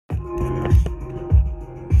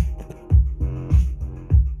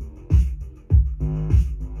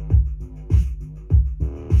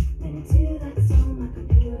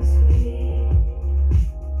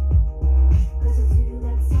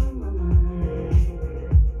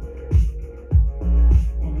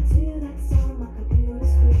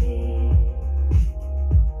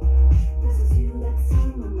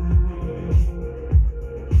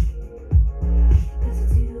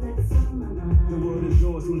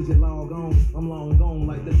need you log on. I'm long gone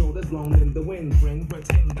like the door that's blown in the wind, friend.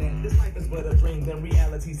 Pretend that this life is but a dream, then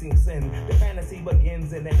reality sinks in. The fantasy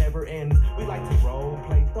begins and it never ends. We like to role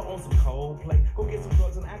play, throw on some cold play, go get some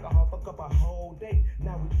drugs and alcohol, fuck up our whole day.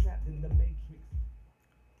 Now we trapped in the matrix.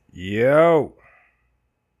 Yo,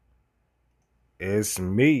 it's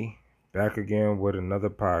me back again with another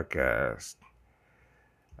podcast.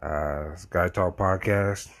 It's Guy Talk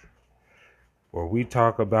Podcast, where we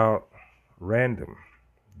talk about random,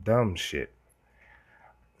 dumb shit.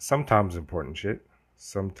 Sometimes important shit.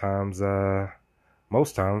 Sometimes,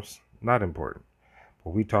 most times, not important. But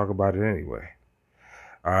we talk about it anyway.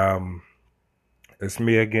 It's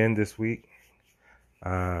me again this week.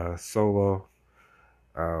 Solo.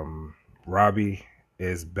 Robbie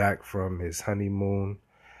is back from his honeymoon,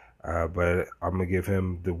 but I'm gonna give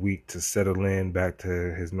him the week to settle in back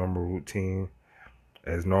to his normal routine,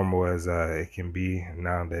 as normal as it can be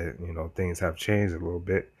now that things have changed a little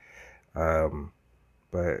bit.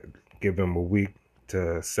 But give him a week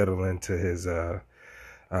to settle into his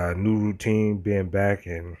new routine, being back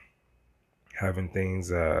and having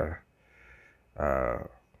things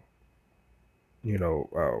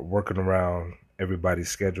working around everybody's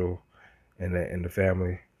schedule in the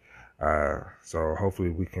family. So hopefully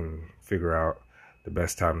we can figure out the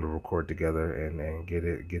best time to record together and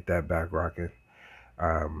get that back rocking.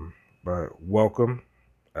 But welcome.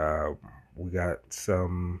 We got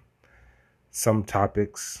some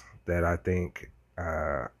topics that I think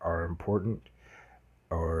are important,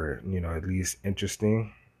 or at least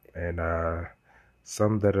interesting, and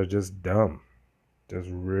some that are just dumb, just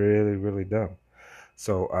really, really dumb.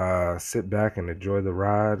 So sit back and enjoy the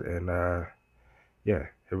ride, and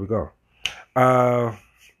here we go.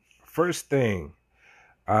 First thing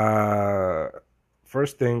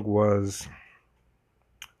was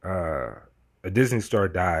a Disney star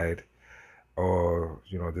died, or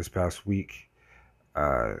this past week.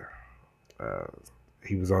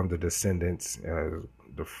 He was on The Descendants,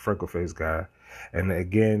 the freckle-faced guy. And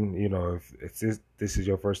again, if this is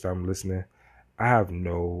your first time listening, I have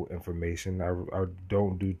no information. I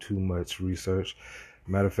don't do too much research.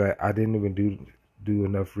 Matter of fact, I didn't even do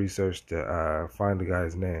enough research to find the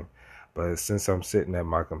guy's name. But since I'm sitting at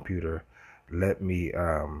my computer, let me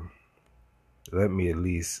at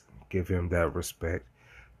least give him that respect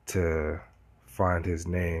to find his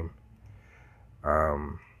name.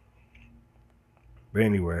 But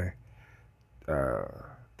anyway, the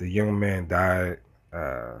young man died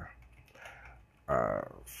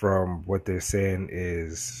from what they're saying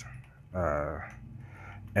is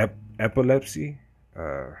epilepsy.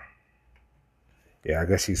 I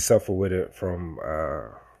guess he suffered with it from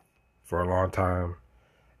for a long time,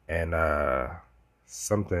 and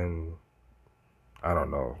something, I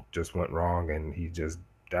don't know, just went wrong and he just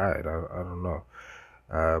died. I don't know,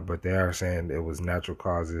 but they are saying it was natural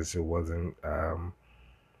causes. It wasn't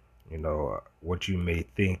what you may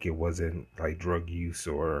think. It wasn't like drug use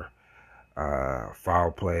or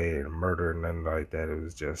foul play and murder and nothing like that. It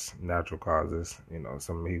was just natural causes.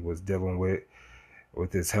 Something he was dealing with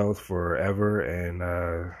his health forever, and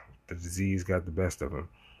the disease got the best of him.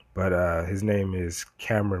 But his name is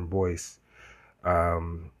Cameron Boyce,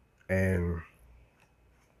 and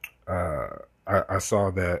I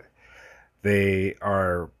saw that they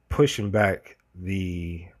are pushing back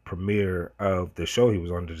the premiere of the show he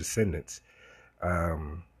was on, The Descendants,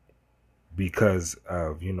 because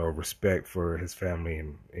of respect for his family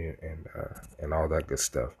and all that good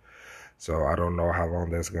stuff. So I don't know how long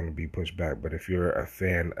that's going to be pushed back, but if you're a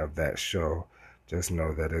fan of that show, just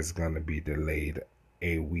know that it's going to be delayed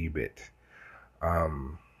a wee bit.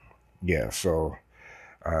 So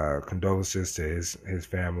condolences to his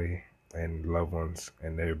family and loved ones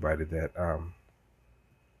and everybody that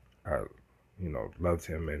loved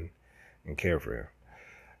him and cared for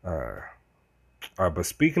him. But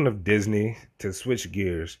speaking of Disney, to switch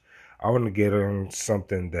gears, I want to get on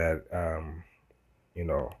something that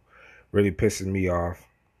really pisses me off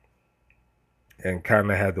and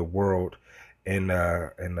kind of had the world in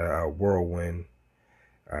a whirlwind.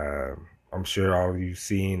 I'm sure all of you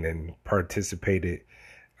seen and participated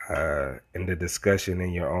in the discussion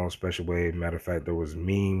in your own special way. Matter of fact, there was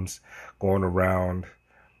memes going around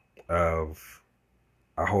of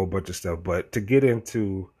a whole bunch of stuff. But to get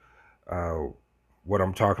into what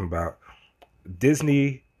I'm talking about,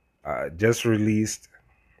 Disney just released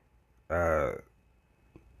the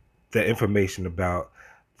information about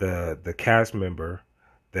the cast member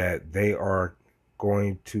that they are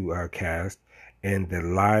going to cast in the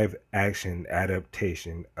live action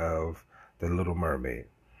adaptation of The Little Mermaid.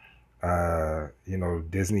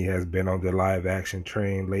 Disney has been on the live action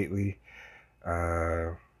train lately.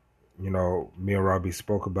 Me and Robbie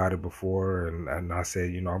spoke about it before, and I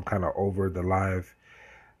said, I'm kind of over the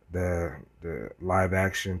live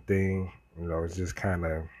action thing. It's just kind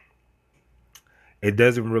of, it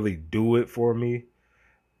doesn't really do it for me,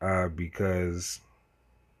 because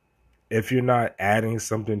if you're not adding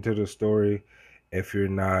something to the story, if you're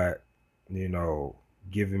not, you know,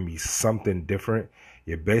 giving me something different,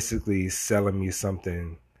 you're basically selling me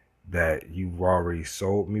something that you've already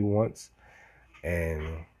sold me once.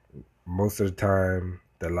 And most of the time,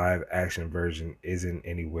 the live action version isn't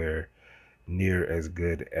anywhere near as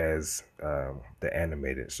good as the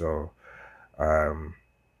animated. So, um,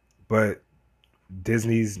 but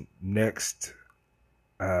Disney's next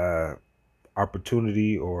uh,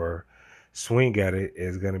 opportunity or swing at it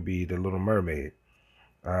is going to be The Little Mermaid.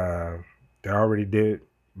 Uh, they already did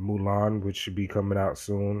Mulan, which should be coming out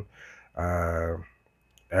soon. Uh,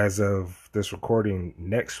 as of this recording,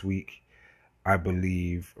 next week, I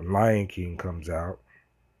believe Lion King comes out.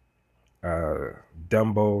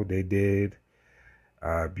 Dumbo, they did.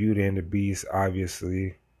 Beauty and the Beast,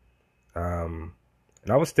 obviously. And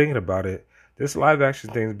I was thinking about it. This live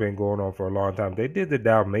action thing's been going on for a long time. They did the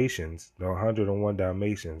Dalmatians, the 101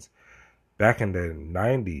 Dalmatians, back in the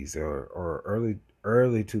 90s or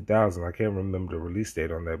early 2000s. I can't remember the release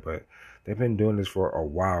date on that, but they've been doing this for a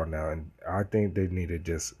while now, and I think they need to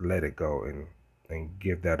just let it go and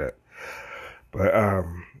give that up. But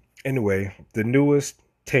anyway, the newest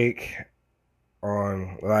take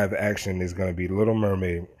on live action is going to be Little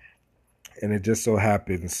Mermaid, and it just so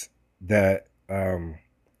happens that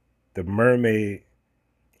the mermaid,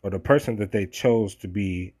 or the person that they chose to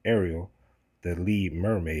be Ariel, the lead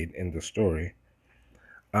mermaid in the story,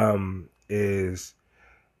 is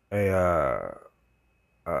a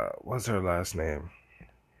what's her last name?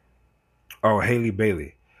 Oh, Haley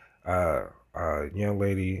Bailey, a young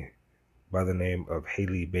lady by the name of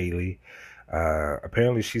Haley Bailey.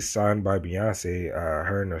 Apparently, she's signed by Beyonce.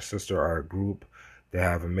 Her and her sister are a group. They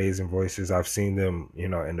have amazing voices. I've seen them,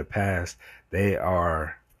 in the past. They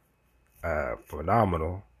are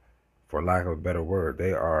phenomenal, for lack of a better word.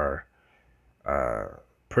 They are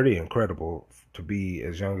pretty incredible to be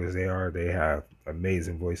as young as they are. They have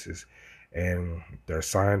amazing voices, and they're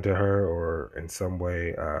signed to her or in some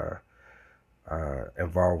way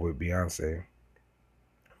involved with Beyonce.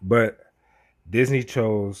 But Disney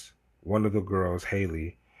chose one of the girls,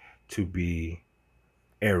 Haley, to be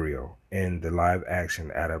Ariel in the live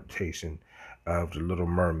action adaptation of The Little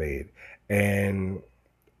Mermaid. And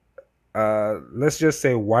let's just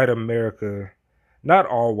say white America, not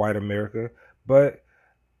all white America, but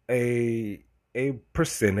a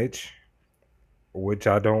percentage, which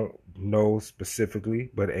I don't know specifically,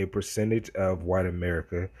 but a percentage of white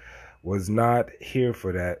America was not here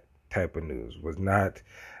for that type of news, was not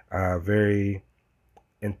very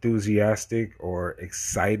enthusiastic or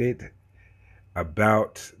excited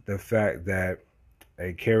about the fact that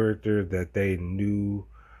a character that they knew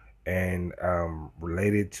and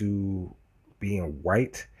related to being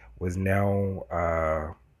white was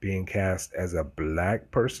now being cast as a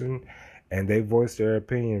black person, and they voiced their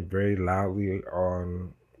opinion very loudly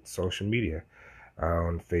on social media,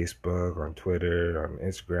 on Facebook, on Twitter, on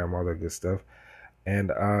Instagram, all that good stuff.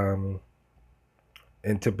 And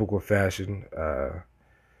in typical fashion,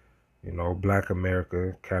 Black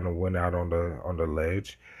America kind of went out on the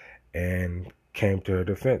ledge and came to her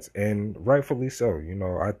defense, and rightfully so.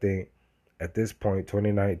 I think at this point,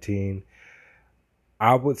 2019,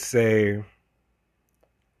 I would say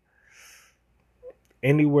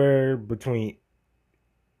anywhere between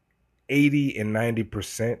 80 and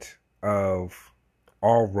 90% of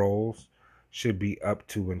all roles should be up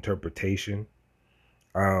to interpretation.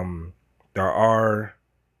 There are,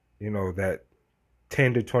 that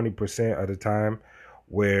 10 to 20% of the time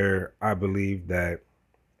where I believe that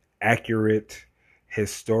accurate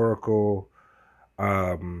historical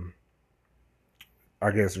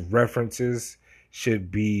references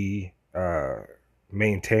should be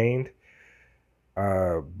maintained,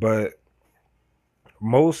 but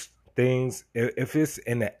most things, if it's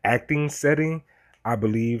in an acting setting, I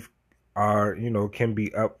believe can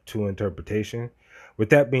be up to interpretation. With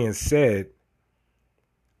that being said,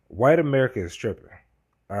 white America is tripping.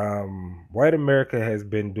 White America has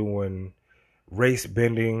been doing race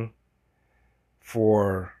bending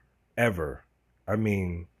forever. I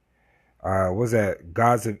mean, was that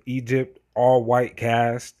Gods of Egypt, all white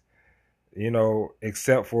cast,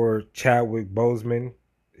 except for Chadwick Boseman.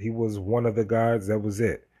 He was one of the gods. That was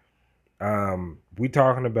it. We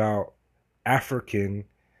talking about African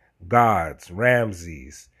gods,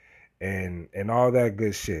 Ramses, and all that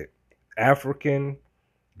good shit. African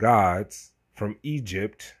gods from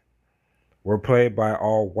Egypt were played by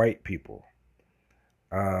all white people.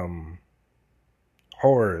 Um,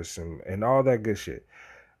 Horrors and all that good shit.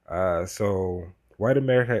 So white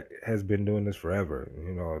America has been doing this forever.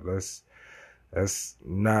 You know, let's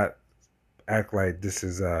not act like this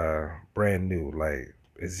is brand new. Like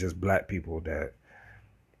it's just black people that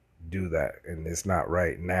do that, and it's not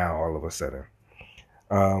right now all of a sudden.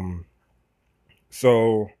 Um,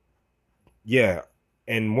 so yeah,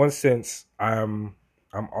 in one sense, I'm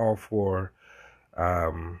all for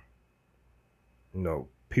um,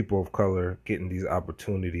 people of color getting these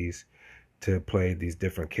opportunities to play these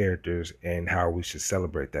different characters and how we should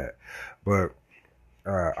celebrate that. But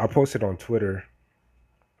I posted on Twitter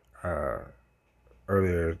uh,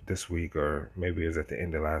 earlier this week, or maybe it was at the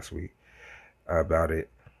end of last week, about it.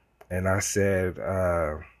 And I said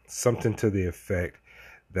something to the effect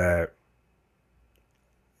that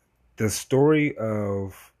the story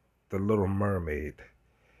of The Little Mermaid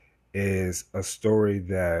is a story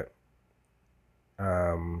that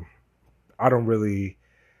I don't really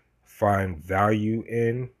find value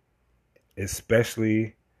in,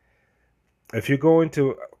 especially if you're going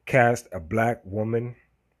to cast a black woman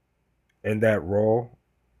in that role,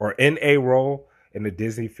 or in a role in a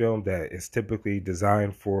Disney film that is typically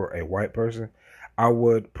designed for a white person. I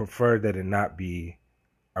would prefer that it not be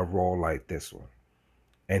a role like this one.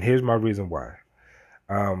 And here's my reason why.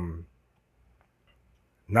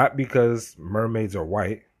 Not because mermaids are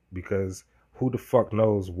white, because who the fuck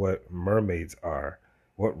knows what mermaids are,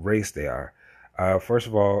 what race they are. First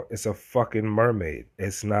of all, it's a fucking mermaid.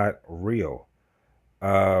 It's not real.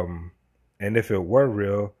 And if it were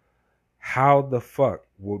real, how the fuck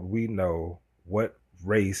would we know what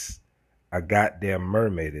race a goddamn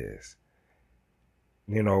mermaid is?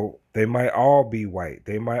 You know, they might all be white.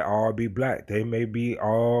 They might all be black. They may be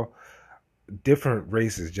all different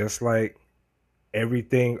races, just like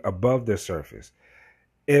everything above the surface,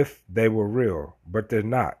 if they were real, but they're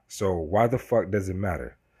not. So why the fuck does it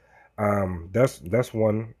matter? That's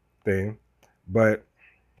one thing. But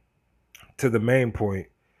to the main point,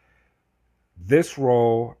 this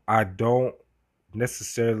role, I don't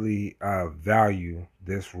necessarily value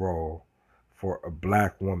this role for a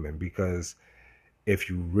black woman, because if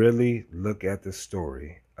you really look at the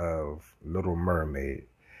story of Little Mermaid,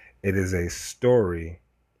 it is a story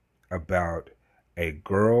about a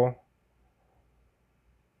girl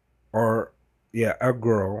a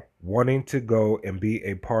girl wanting to go and be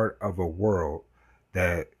a part of a world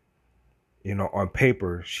that, on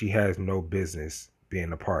paper, she has no business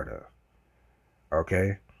being a part of.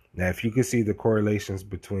 Okay? Now, if you can see the correlations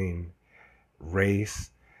between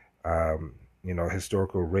race,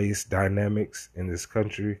 historical race dynamics in this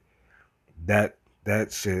country, that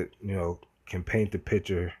shit, can paint the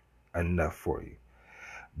picture enough for you.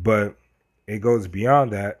 But it goes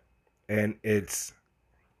beyond that, and it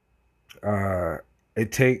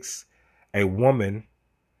takes a woman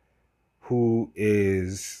who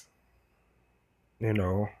is,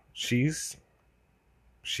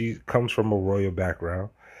 she comes from a royal background.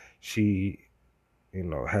 She,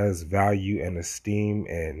 has value and esteem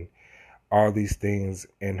and all these things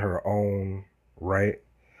in her own right.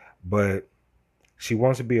 But she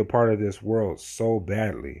wants to be a part of this world so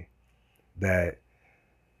badly that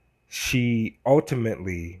she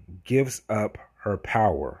ultimately gives up her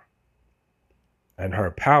power. And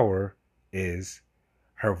her power is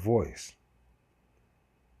her voice.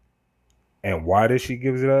 And why does she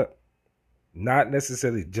give it up? Not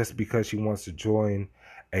necessarily just because she wants to join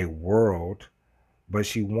a world, but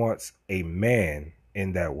she wants a man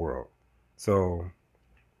in that world. So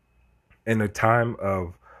in a time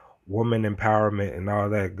of woman empowerment and all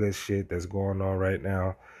that good shit that's going on right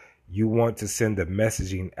now, you want to send the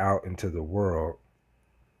messaging out into the world,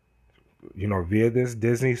 via this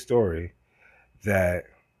Disney story, that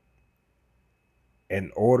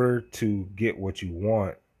in order to get what you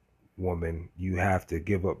want, woman, you have to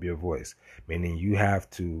give up your voice, meaning you have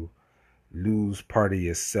to lose part of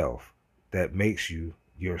yourself that makes you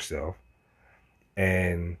yourself,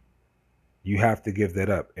 and you have to give that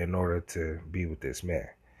up in order to be with this man.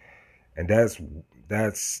 And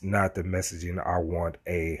that's not the messaging I want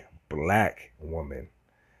a black woman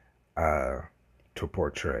to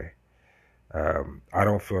portray. I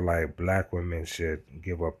don't feel like black women should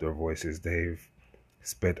give up their voices. They've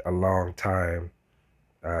spent a long time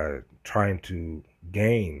trying to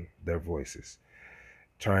gain their voices,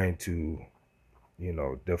 trying to,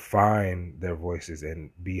 define their voices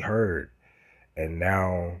and be heard. And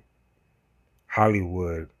now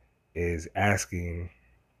Hollywood is asking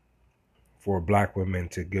for black women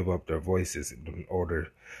to give up their voices in order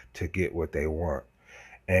to get what they want.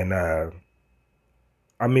 And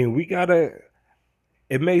I mean, we gotta.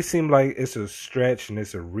 It may seem like it's a stretch and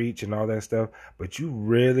it's a reach and all that stuff, but you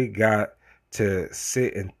really got to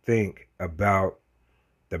sit and think about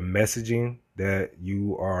the messaging that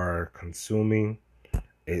you are consuming,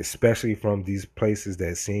 especially from these places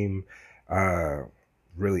that seem uh,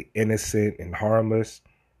 really innocent and harmless.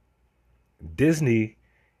 Disney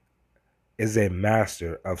is a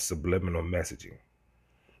master of subliminal messaging.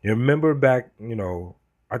 You remember back, I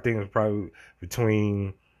think it was probably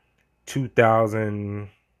between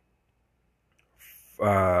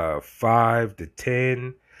 2005 to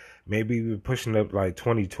 10, maybe even pushing up like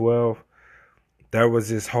 2012. There was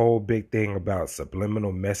this whole big thing about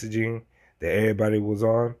subliminal messaging that everybody was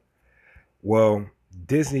on. Well,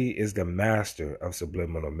 Disney is the master of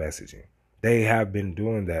subliminal messaging. They have been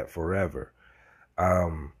doing that forever.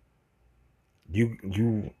 Um,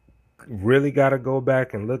 you really got to go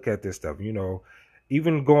back and look at this stuff.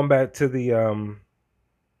 Even going back to the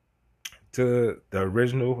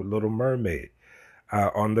original Little Mermaid,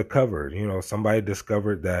 on the cover, somebody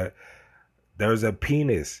discovered that there's a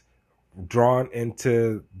penis drawn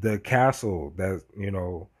into the castle that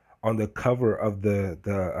on the cover of the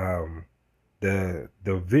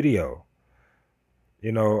video.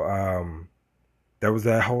 There was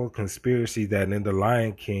that whole conspiracy that in the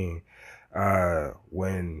Lion King,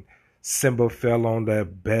 when Simba fell on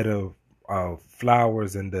that bed of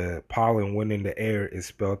flowers and the pollen went in the air, it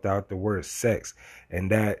spelled out the word sex, and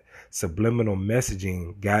that subliminal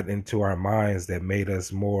messaging got into our minds that made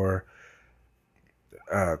us more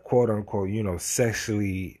quote unquote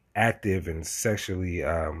sexually active and sexually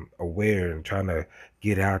aware and trying to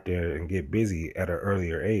get out there and get busy at an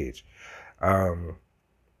earlier age.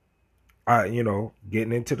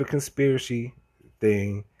 Getting into the conspiracy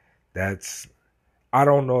thing, I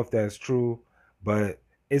don't know if that's true, but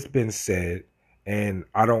it's been said, and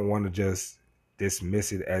I don't want to just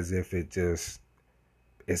dismiss it as if it's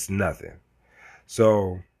nothing.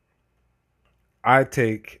 So I just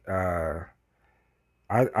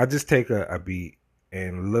take a beat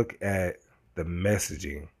and look at the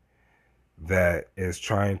messaging that is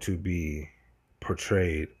trying to be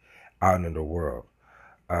portrayed out in the world.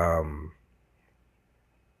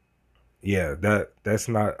 That's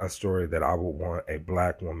not a story that I would want a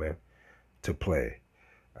black woman to play.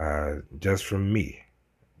 Just from me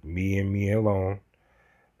and me alone.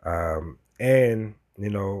 And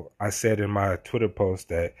I said in my Twitter post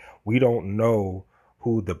that we don't know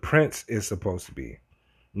who the prince is supposed to be.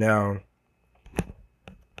 Now,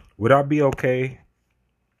 would I be okay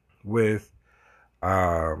with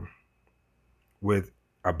a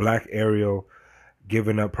black Ariel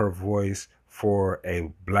giving up her voice for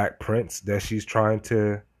a black prince that she's trying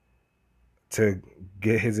to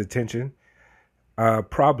get his attention?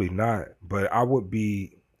 Probably not, but I would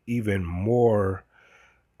be even more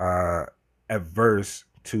adverse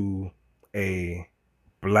to a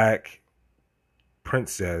black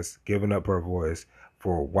princess giving up her voice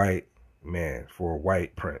for a white man, for a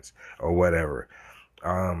white prince or whatever.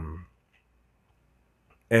 And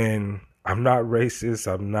I'm not racist.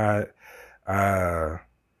 I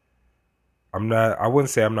wouldn't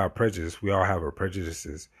say I'm not prejudiced. We all have our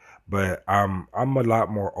prejudices, but I'm a lot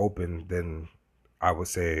more open than I would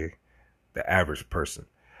say the average person.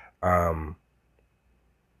 But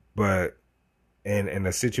in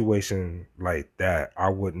a situation like that, I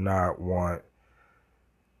would not want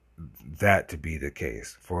that to be the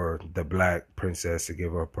case, for the black princess to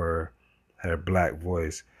give up her black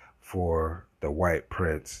voice for the white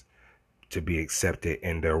prince to be accepted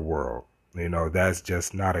in their world. That's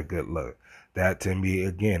just not a good look. That to me,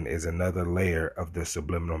 again, is another layer of the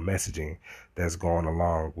subliminal messaging that's going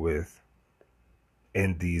along with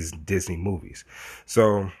in these Disney movies.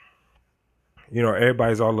 So,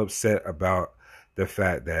 everybody's all upset about the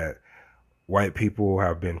fact that white people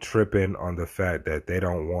have been tripping on the fact that they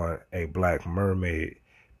don't want a black mermaid,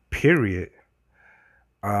 period.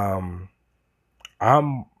 I'm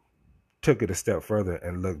took it a step further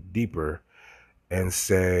and looked deeper and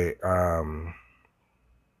say, I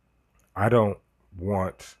don't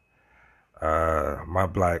want my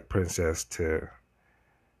black princess to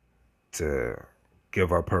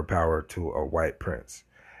give up her power to a white prince.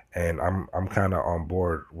 And I'm kind of on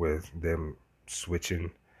board with them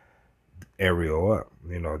switching Ariel up.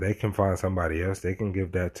 They can find somebody else. They can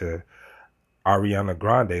give that to Ariana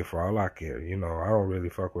Grande for all I care. I don't really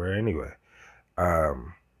fuck with her anyway.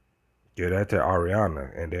 Give that to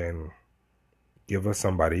Ariana and then give us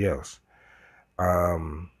somebody else. I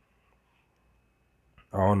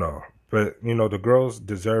don't know. But, the girl's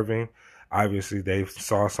deserving. Obviously, they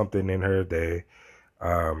saw something in her. They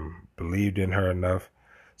believed in her enough.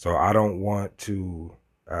 So I don't want to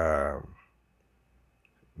um,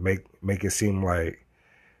 make it seem like,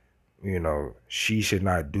 she should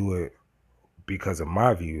not do it because of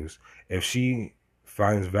my views. If she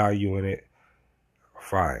finds value in it,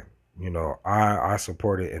 fine. I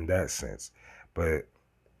support it in that sense. But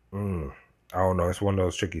I don't know. It's one of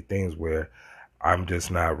those tricky things where I'm just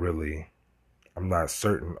not really, I'm not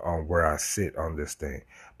certain on where I sit on this thing.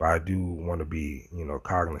 But I do want to be,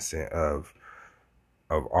 cognizant of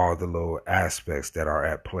all the little aspects that are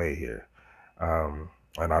at play here.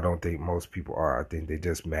 And I don't think most people are. I think they're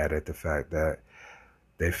just mad at the fact that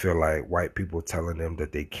they feel like white people telling them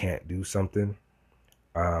that they can't do something.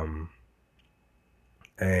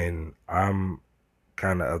 And I'm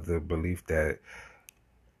kind of the belief that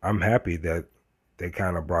I'm happy that they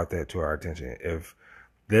kind of brought that to our attention. If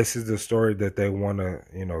this is the story that they want to,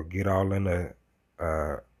 get all in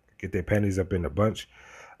get their panties up in a bunch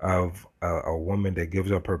of a woman that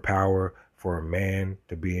gives up her power for a man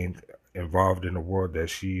to be involved in a world that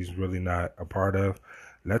she's really not a part of,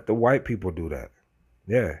 let the white people do that.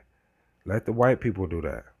 Yeah, let the white people do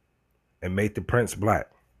that. And make the prince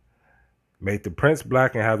black. Make the prince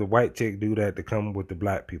black and have the white chick do that to come with the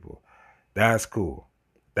black people. That's cool.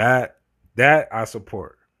 That I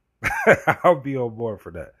support. I'll be on board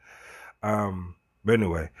for that. But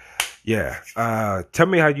anyway, yeah. Tell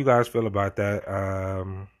me how you guys feel about that.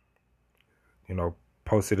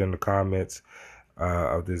 Post it in the comments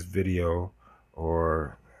of this video,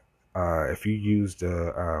 or if you use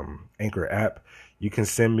the Anchor app, you can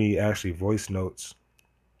send me actually voice notes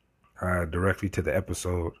directly to the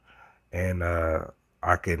episode, and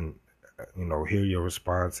I can hear your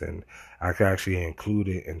response, and I can actually include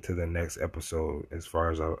it into the next episode, as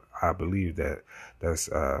far as I believe that's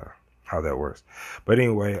how that works. But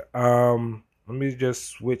anyway, let me just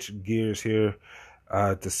switch gears here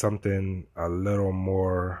to something a little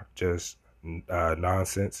more just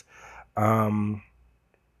nonsense.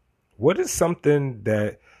 What is something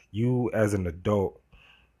that you as an adult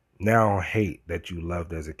now hate that you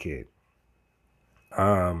loved as a kid?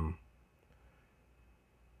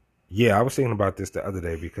 Yeah, I was thinking about this the other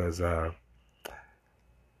day because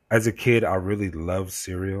as a kid, I really loved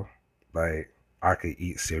cereal. Like, I could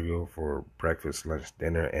eat cereal for breakfast, lunch,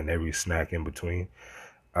 dinner, and every snack in between.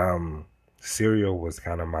 Cereal was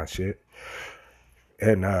kind of my shit.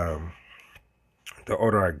 And the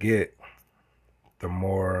older I get, the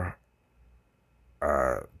more,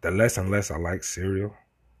 the less and less I like cereal.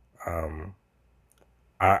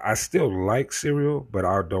 I still like cereal, but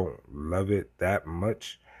I don't love it that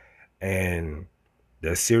much. And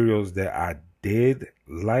the cereals that I did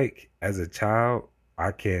like as a child,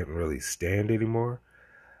 I can't really stand anymore.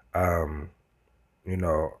 I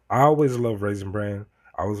always loved Raisin Bran.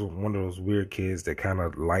 I was one of those weird kids that kind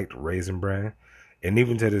of liked Raisin Bran. And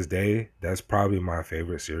even to this day, that's probably my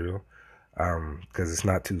favorite cereal. Because it's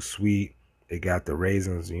not too sweet. It got the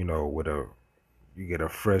raisins, you get a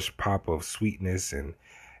fresh pop of sweetness and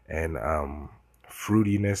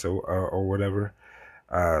fruitiness or whatever.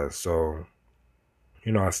 So,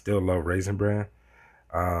 I still love Raisin Bran.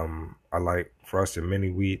 I like Frosted Mini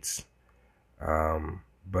Wheats.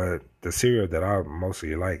 But the cereal that I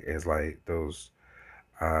mostly like is like those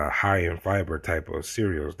high in fiber type of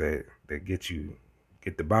cereals that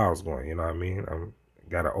get the bowels going. You know what I mean? I'm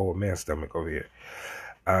got an old man stomach over here.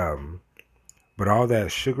 But all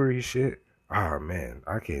that sugary shit, man,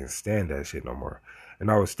 I can't stand that shit no more. And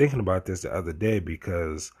I was thinking about this the other day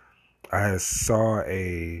because I saw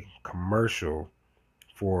a commercial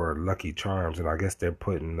for Lucky Charms, and I guess they're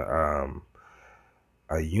putting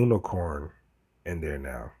a unicorn in there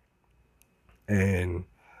now. And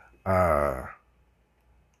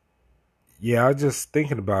yeah, I was just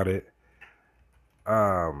thinking about it.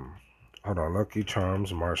 Hold on, Lucky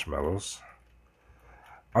Charms marshmallows.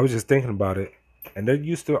 I was just thinking about it, and there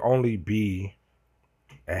used to only be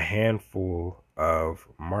a handful of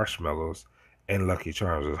marshmallows and Lucky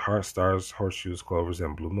Charms. There's Heart Stars, Horseshoes, Clovers,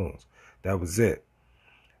 and Blue Moons. That was it.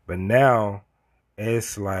 But now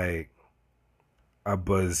it's like a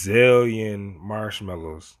bazillion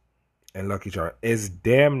marshmallows and Lucky Charms. It's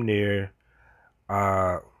damn near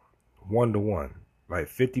 1-to-1. Like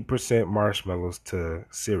 50% marshmallows to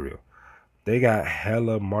cereal. They got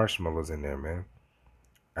hella marshmallows in there, man.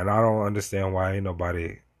 And I don't understand why ain't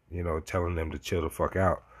nobody, telling them to chill the fuck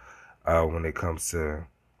out when it comes to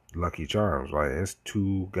Lucky Charms. Like, it's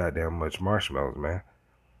too goddamn much marshmallows, man.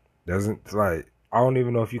 I don't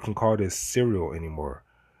even know if you can call this cereal anymore.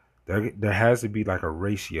 There has to be like a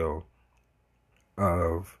ratio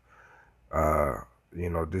of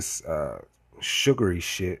this sugary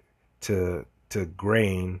shit to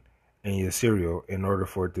grain in your cereal in order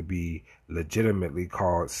for it to be legitimately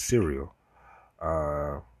called cereal.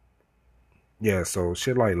 Uh, yeah, so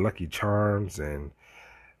shit like Lucky Charms and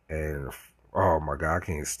oh my god, I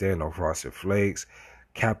can't stand no Frosted Flakes,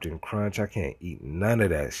 Captain Crunch. I can't eat none of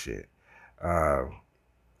that shit. Uh,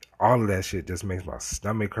 all of that shit just makes my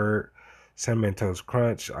stomach hurt. Cinnamon Toast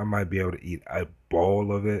Crunch, I might be able to eat a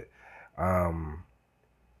bowl of it. Um,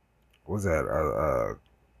 what's that?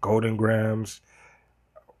 Golden Grams,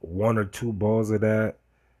 one or two bowls of that,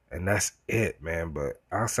 and that's it, man. But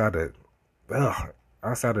outside of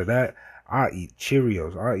that, I eat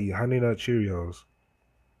Cheerios. I eat Honey Nut Cheerios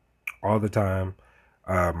all the time.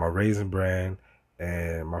 My Raisin Bran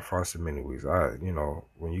and my Frosted Mini Wheats.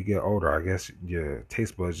 When you get older, I guess your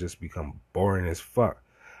taste buds just become boring as fuck,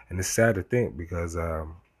 and it's sad to think because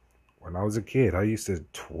when I was a kid, I used to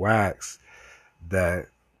twax that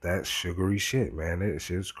sugary shit, man. That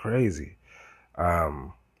shit's crazy.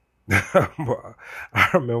 Um, I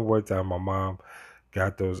remember one time my mom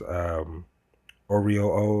got those Oreo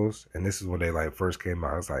O's, and this is when they like first came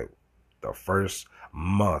out. It's like the first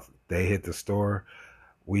month they hit the store.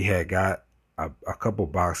 We had got a couple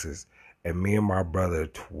boxes, and me and my brother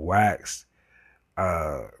twaxed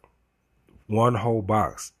uh, one whole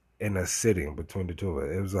box in a sitting between the two of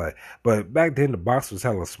us. It was like, but back then the box was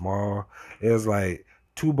hella small. It was like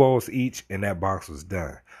 2 bowls each, and that box was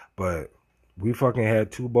done. But we fucking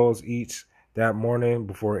had 2 bowls each that morning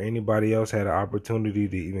before anybody else had an opportunity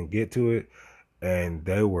to even get to it, and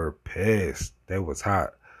they were pissed. They was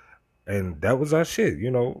hot, and that was our shit.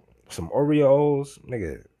 Some Oreos,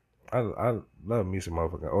 nigga. I love me some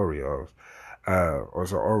motherfucking Oreos, or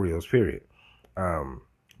some Oreos, period.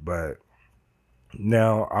 But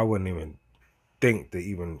now I wouldn't even think to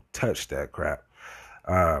even touch that crap.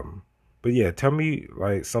 But yeah, tell me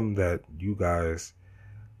like something that you guys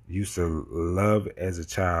used to love as a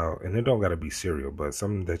child, and it don't gotta be cereal, but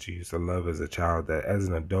something that you used to love as a child that as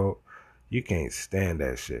an adult you can't stand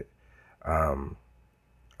that shit.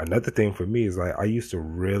 Another thing for me is like I used to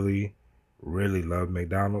really, really love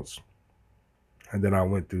McDonald's, and then I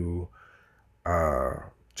went through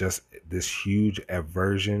just this huge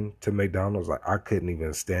aversion to McDonald's. Like I couldn't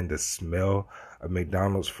even stand the smell of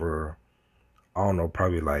McDonald's for I don't know,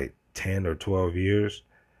 probably like 10 or 12 years.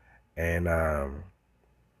 And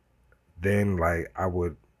then like I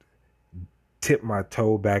would tip my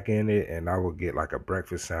toe back in it, and I would get like a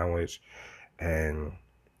breakfast sandwich, and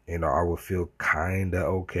I would feel kind of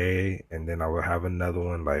okay, and then I would have another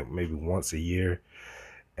one like maybe once a year,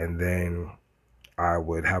 and then I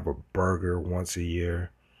would have a burger once a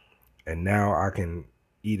year, and now I can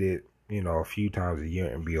eat it a few times a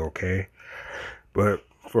year and be okay. But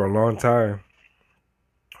for a long time,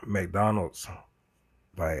 McDonald's,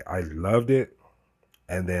 like I loved it,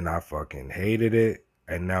 and then I fucking hated it,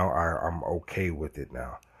 and now I'm okay with it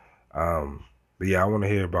now. But yeah, I want to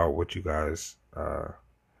hear about what you guys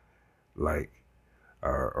like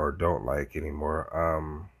or don't like anymore.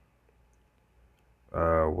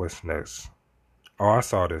 What's next? Oh, I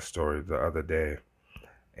saw this story the other day,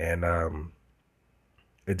 and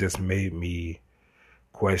it just made me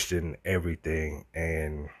question everything,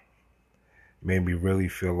 and made me really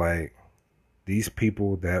feel like these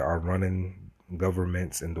people that are running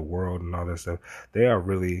governments in the world and all that stuff, they are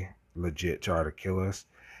really legit trying to kill us,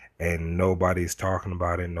 and nobody's talking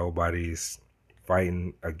about it. Nobody's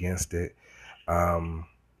fighting against it.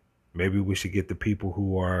 Maybe we should get the people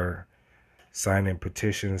who are signing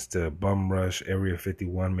petitions to bum rush Area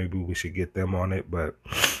 51. Maybe we should get them on it. But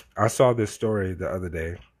I saw this story the other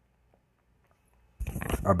day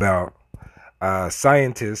about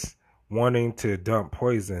scientists wanting to dump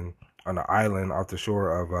poison on an island off the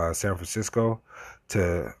shore of San Francisco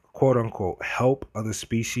to quote unquote help other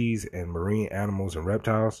species and marine animals and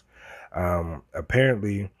reptiles.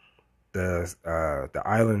 Apparently the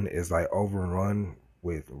island is like overrun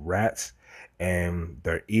with rats, and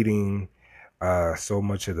they're eating so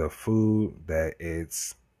much of the food that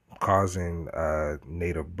it's causing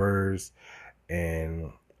native birds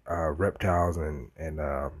and reptiles and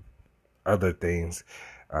other things,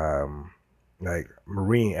 like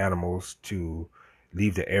marine animals, to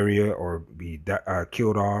leave the area or be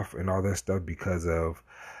killed off and all that stuff, because of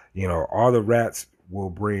all the rats will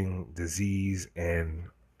bring disease, and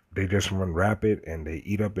they just run rapid and they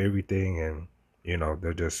eat up everything, and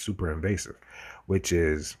they're just super invasive, which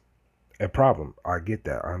is a problem. I get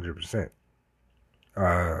that 100%.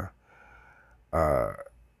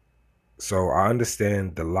 So I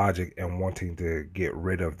understand the logic and wanting to get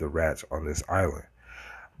rid of the rats on this island,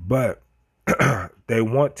 but they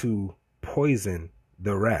want to poison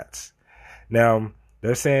the rats. Now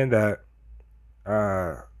they're saying that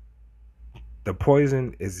the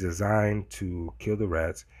poison is designed to kill the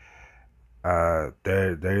rats.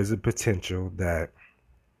 There is a potential that,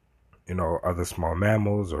 you know, other small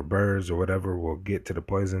mammals or birds or whatever will get to the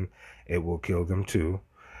poison. It will kill them too.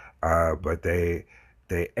 But they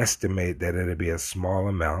estimate that it'll be a small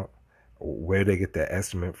amount. Where they get that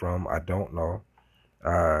estimate from, I don't know.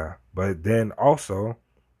 But then also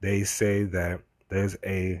they say that there's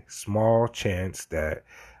a small chance that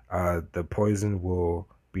the poison will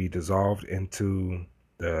be dissolved into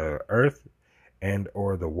the earth and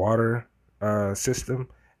or the water system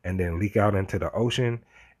and then leak out into the ocean.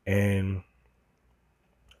 And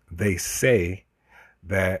they say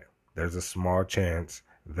that there's a small chance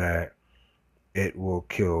that it will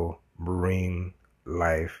kill marine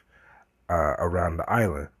life around the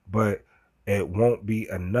island, but it won't be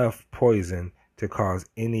enough poison to cause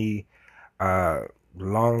any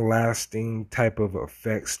long-lasting type of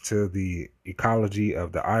effects to the ecology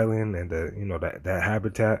of the island and the, you know, that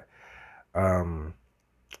habitat.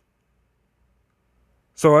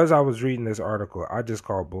 So as I was reading this article, I just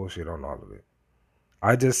called bullshit on all of it.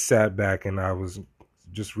 I just sat back and I was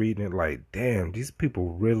just reading it like, damn, these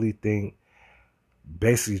people really think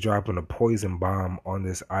basically dropping a poison bomb on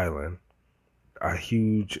this island, a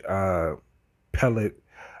huge pellet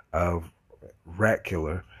of rat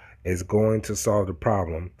killer, is going to solve the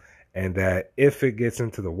problem, and that if it gets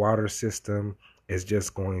into the water system, it's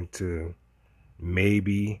just going to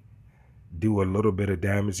maybe do a little bit of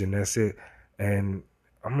damage and that's it. And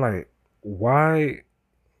I'm like, why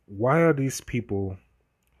are these people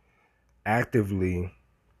actively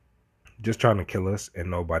just trying to kill us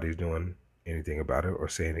and nobody's doing anything about it or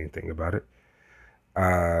saying anything about it?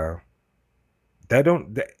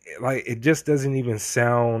 It just doesn't even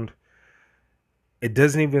sound, it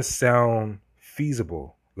doesn't even sound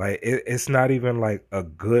feasible. Like it's not even like a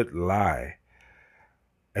good lie.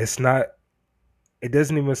 It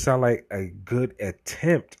doesn't even sound like a good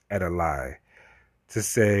attempt at a lie to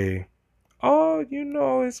say, oh, you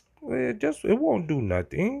know, it won't do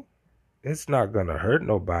nothing. It's not gonna hurt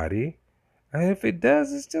nobody. And if it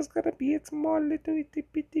does, it's just gonna be a small little itty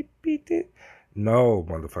bitty bitty. No,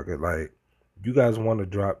 motherfucker, like, you guys want to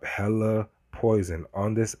drop hella poison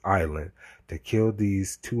on this island to kill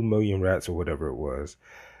these 2 million rats or whatever it was.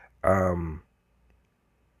 And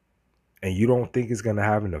you don't think it's gonna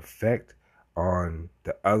have an effect on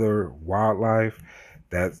the other wildlife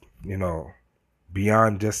that's, you know,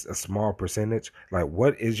 beyond just a small percentage? Like,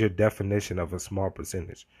 what is your definition of a small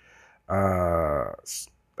percentage? Yeah,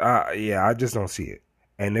 I just don't see it.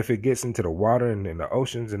 And if it gets into the water and in the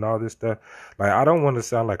oceans and all this stuff, like, I don't want to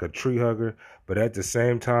sound like a tree hugger, but at the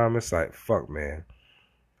same time, it's like, fuck, man.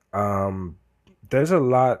 There's a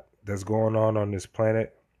lot that's going on this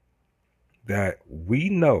planet that we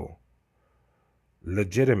know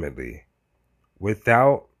legitimately,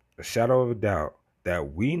 without a shadow of a doubt,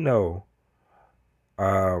 that we know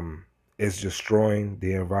is destroying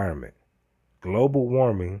the environment. Global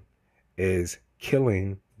warming is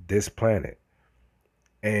killing this planet.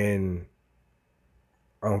 And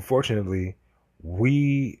unfortunately,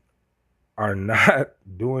 we are not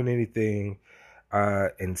doing anything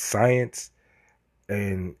in science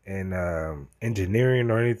and engineering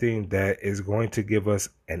or anything that is going to give us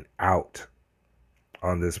an out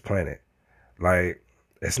on this planet. Like,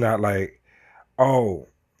 it's not like, oh,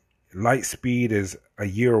 light speed is a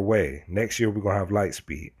year away. Next year we're gonna have light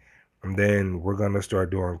speed, and then we're gonna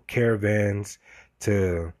start doing caravans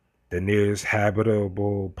to the nearest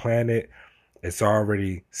habitable planet. It's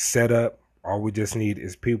already set up. All we just need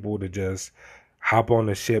is people to just hop on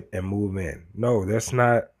the ship and move in. No, that's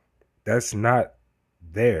not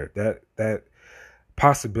there. That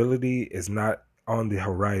possibility is not on the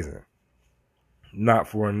horizon. Not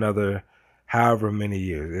for another however many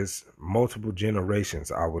years. It's multiple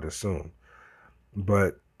generations, I would assume.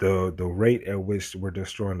 But the rate at which we're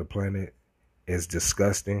destroying the planet is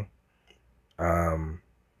disgusting.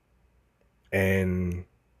 And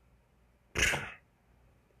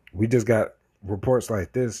we just got reports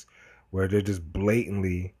like this where they're just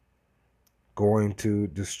blatantly going to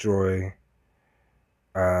destroy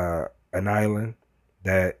an island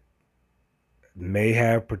that may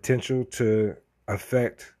have potential to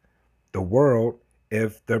affect the world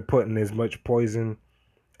if they're putting as much poison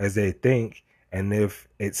as they think, and if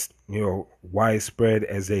it's, you know, widespread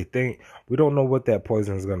as they think. We don't know what that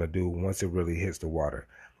poison is going to do once it really hits the water.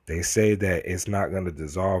 They say that it's not going to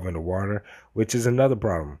dissolve in the water, which is another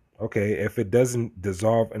problem. Okay, if it doesn't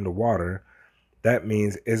dissolve in the water, that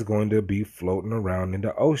means it's going to be floating around in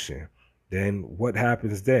the ocean. Then what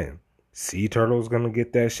happens then? Sea turtles going to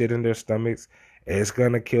get that shit in their stomachs. It's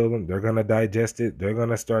going to kill them. They're going to digest it. They're going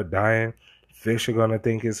to start dying. Fish are gonna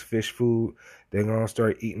think it's fish food. They're gonna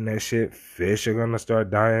start eating that shit. Fish are gonna start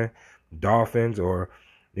dying. Dolphins, or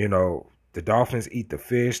the dolphins eat the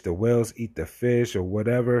fish, the whales eat the fish, or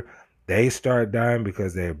whatever. They start dying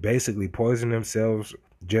because they're basically poisoning themselves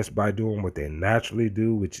just by doing what they naturally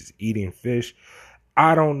do, which is eating fish.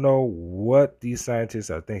 I don't know what these scientists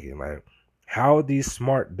are thinking. Like, how are these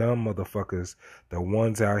smart, dumb motherfuckers the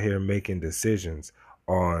ones out here making decisions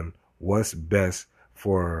on what's best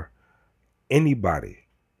for anybody?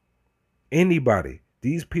 Anybody.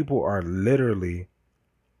 These people are literally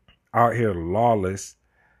out here lawless,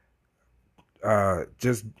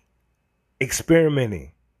 just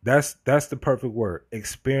experimenting. That's the perfect word.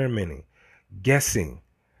 Experimenting. Guessing.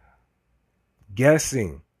 This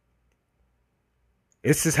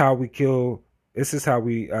is how we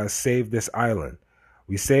save this island.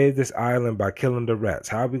 We save this island by killing the rats.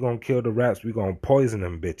 How are we gonna kill the rats? We gonna poison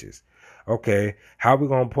them bitches. Okay, how we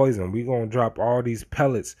gonna poison them? We gonna drop all these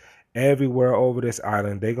pellets everywhere over this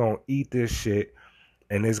island. They gonna eat this shit,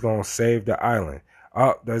 and it's gonna save the island.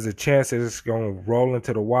 There's a chance that it's gonna roll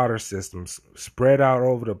into the water systems, spread out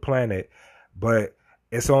over the planet, but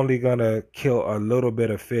it's only gonna kill a little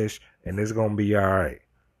bit of fish, and it's gonna be all right.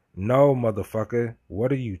 No, motherfucker,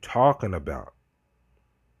 what are you talking about?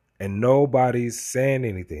 And nobody's saying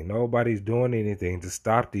anything. Nobody's doing anything to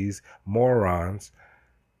stop these morons,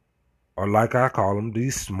 or like I call them,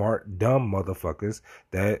 these smart, dumb motherfuckers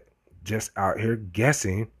that just out here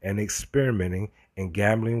guessing and experimenting and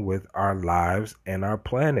gambling with our lives and our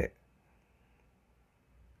planet.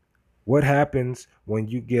 What happens when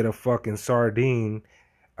you get a fucking sardine,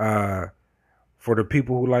 for the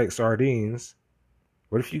people who like sardines?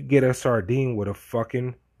 What if you get a sardine with a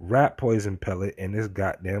fucking rat poison pellet in his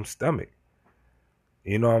goddamn stomach?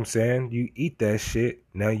 You know what I'm saying? You eat that shit,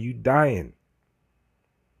 now you dying.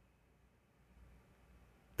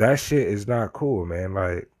 That shit is not cool, man.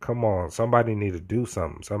 Like, come on. Somebody need to do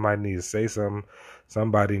something. Somebody need to say something.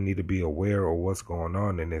 Somebody need to be aware of what's going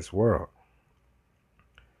on in this world.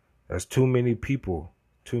 There's too many people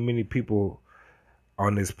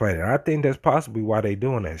on this planet. I think that's possibly why they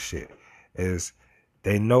doing that shit. Is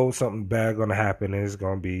they know something bad gonna happen, and it's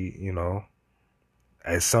gonna be,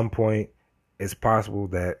 at some point, it's possible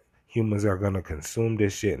that humans are gonna consume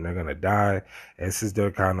this shit and they're gonna die. This is their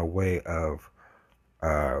kind of way of,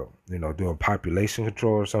 doing population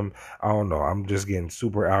control or something. I don't know. I'm just getting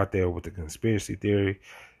super out there with the conspiracy theory,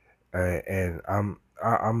 and I'm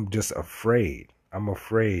just afraid. I'm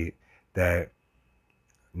afraid that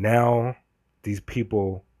now these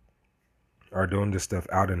people are doing this stuff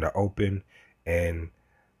out in the open, and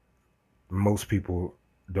most people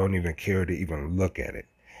don't even care to even look at it.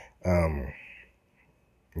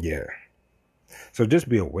 Yeah. So just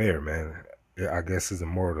be aware, man. I guess is the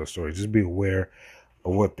moral of the story. Just be aware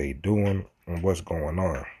of what they doing and what's going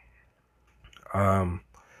on.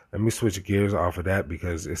 Let me switch gears off of that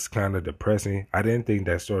because it's kind of depressing. I didn't think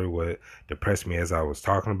that story would depress me as I was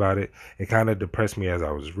talking about it. It kind of depressed me as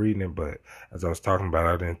I was reading it, but as I was talking about it,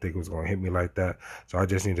 I didn't think it was going to hit me like that. So I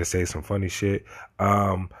just need to say some funny shit.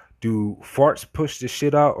 Do farts push the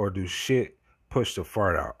shit out, or do shit push the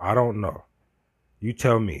fart out? I don't know. You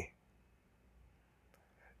tell me.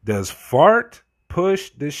 Does fart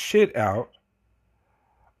push the shit out,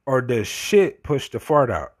 or does shit push the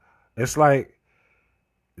fart out? It's like,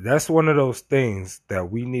 that's one of those things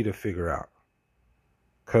that we need to figure out.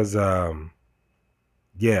 Because, I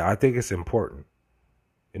think it's important.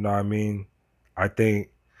 You know what I mean? I think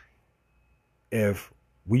if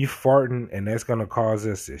we farting and that's going to cause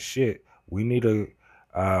us to shit, we need to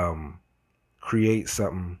create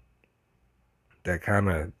something that kind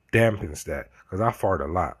of dampens that. Because I fart a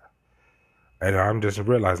lot. And I'm just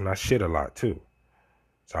realizing I shit a lot too.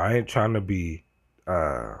 So I ain't trying to be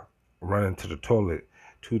running to the toilet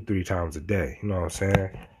 2-3 times a day. You know what I'm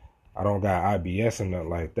saying? I don't got IBS or nothing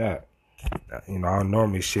like that. I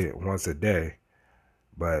normally shit once a day.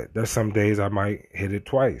 But there's some days I might hit it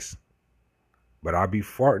twice. But I'll be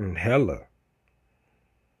farting hella.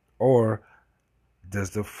 Or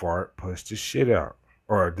does the fart push the shit out?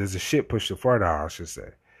 Or does the shit push the fart out, I should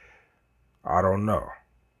say. I don't know.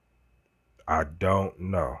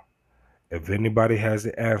 If anybody has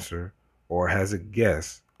the answer or has a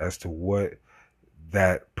guess as to what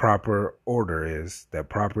that proper order is, that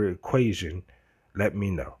proper equation, let me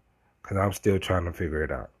know. Because I'm still trying to figure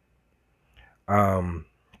it out.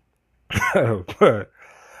 But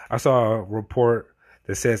I saw a report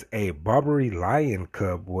that says a Barbary lion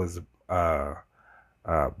cub was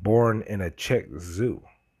born in a Czech zoo.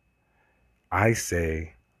 I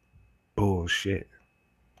say bullshit.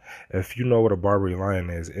 If you know what a Barbary lion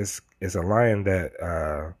is, it's a lion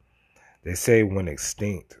that They say went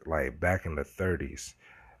extinct like back in the 30s,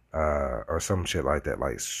 or some shit like that,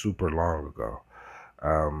 like super long ago.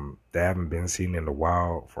 They haven't been seen in the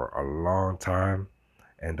wild for a long time,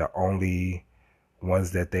 and the only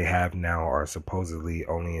ones that they have now are supposedly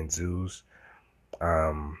only in zoos.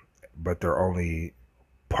 Um, but they're only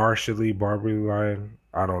partially Barbary lion.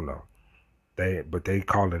 I don't know. They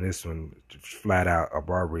calling this one flat out a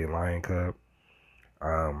Barbary lion cub.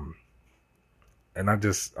 Um, and I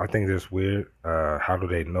think that's weird. How do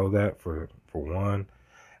they know that for one?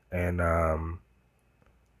 And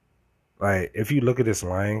like if you look at this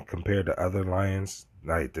lion compared to other lions,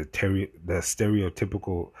 like the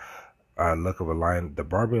stereotypical look of a lion, the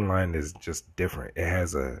Barbary lion is just different. It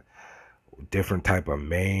has a different type of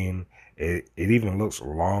mane. It even looks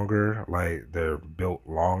longer, like they're built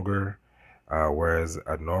longer, whereas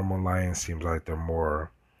a normal lion seems like they're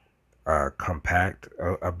more compact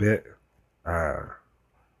a bit, uh,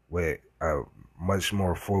 with a much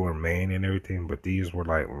more fuller mane and everything. But these were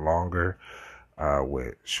like longer,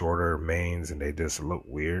 with shorter manes, and they just look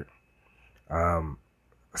weird. Um,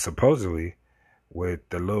 Supposedly, with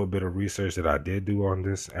the little bit of research that I did do on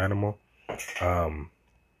this animal, um,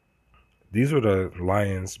 these were the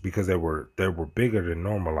lions because they were bigger than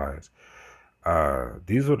normal lions.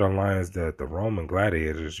 These were the lions that the Roman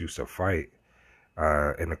gladiators used to fight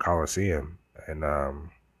in the Colosseum, and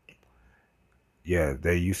yeah,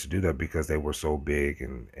 they used to do that because they were so big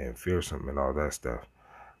and fearsome and all that stuff.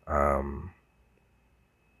 Um,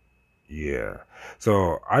 yeah,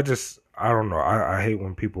 so I don't know. I hate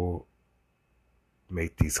when people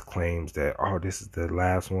make these claims that, oh, this is the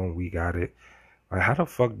last one, we got it. Like, how the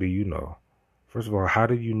fuck do you know? First of all, how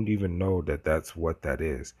do you even know that that's what that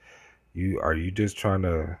is? You just trying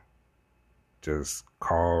to just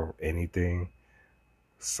call anything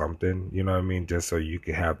something, you know what I mean, just so you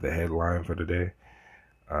can have the headline for the day?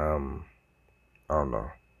 Um, I don't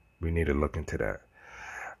know. We need to look into that.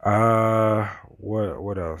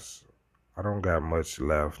 What else? I don't got much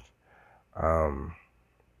left. Um,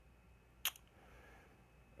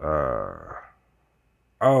 uh,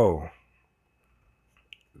 oh,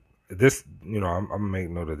 this, I'm gonna make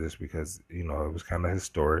note of this because, it was kind of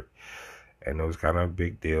historic and it was kind of a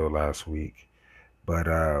big deal last week. But,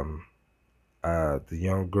 the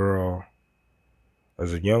young girl,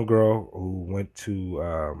 there's a young girl who went to,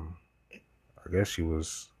 I guess she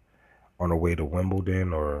was on her way to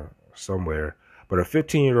Wimbledon or somewhere, but a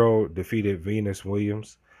 15-year-old defeated Venus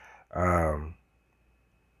Williams. Um,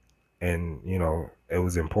 and, it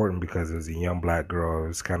was important because it was a young black girl. It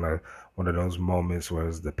was kind of one of those moments where it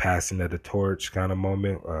was the passing of the torch kind of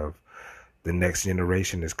moment of the next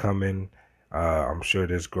generation is coming. I'm sure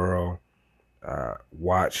this girl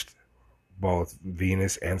watched both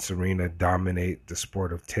Venus and Serena dominate the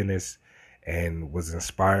sport of tennis and was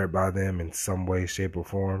inspired by them in some way, shape, or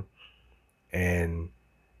form. And,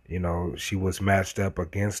 she was matched up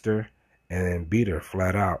against her and beat her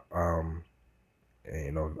flat out.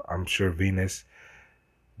 And, I'm sure Venus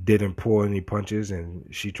didn't pull any punches and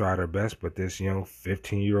she tried her best, but this young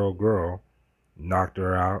 15-year-old girl knocked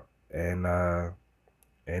her out and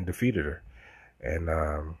defeated her. And,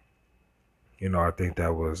 I think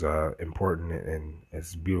that was important, and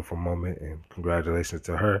it's a beautiful moment, and congratulations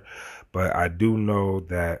to her. But I do know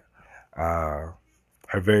that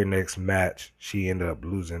her very next match, she ended up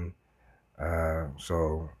losing.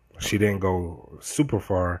 So she didn't go super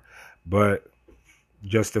far, but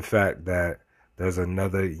just the fact that there's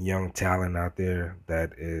another young talent out there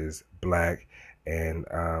that is black and,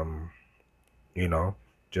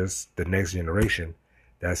 just the next generation,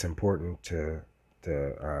 that's important to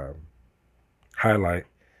highlight,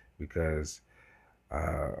 because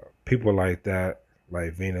people like that,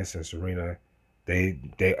 like Venus and Serena,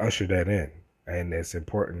 they usher that in, and it's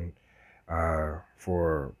important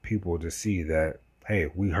for people to see that, hey,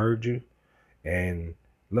 we heard you, and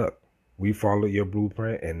look, we followed your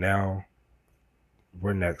blueprint, and now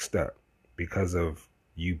we're next up because of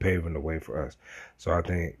you paving the way for us. So I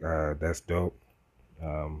think that's dope.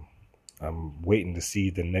 I'm waiting to see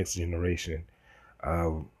the next generation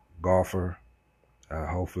golfer.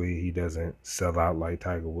 Hopefully he doesn't sell out like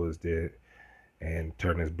Tiger Woods did and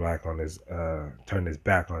turn his back on his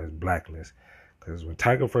blackness. Because when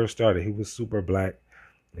Tiger first started, he was super black,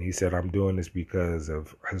 and he said, "I'm doing this because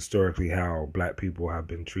of historically how black people have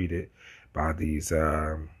been treated by these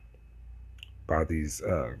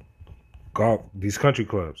country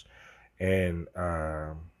clubs." And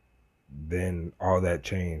then all that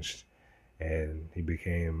changed, and he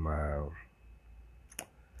became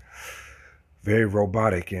very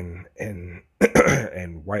robotic and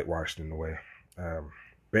and whitewashed in a way.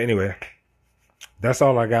 But anyway, that's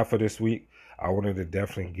all I got for this week. I wanted to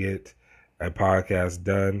definitely get a podcast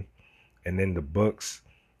done and in the books.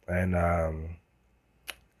 And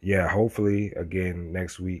yeah, hopefully again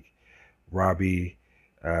next week, Robbie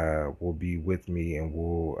will be with me and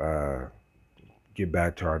we'll get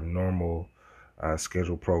back to our normal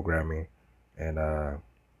scheduled programming. And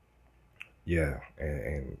yeah,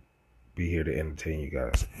 and be here to entertain you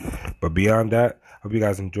guys. But beyond that, hope you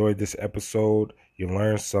guys enjoyed this episode. You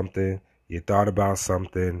learned something, you thought about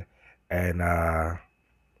something, and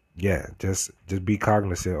yeah, just be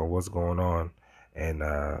cognizant of what's going on and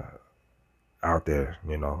out there,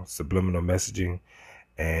 subliminal messaging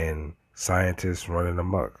and scientists running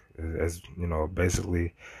amok, as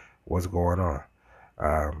basically what's going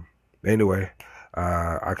on. Anyway,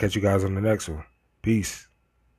 I'll catch you guys on the next one. Peace.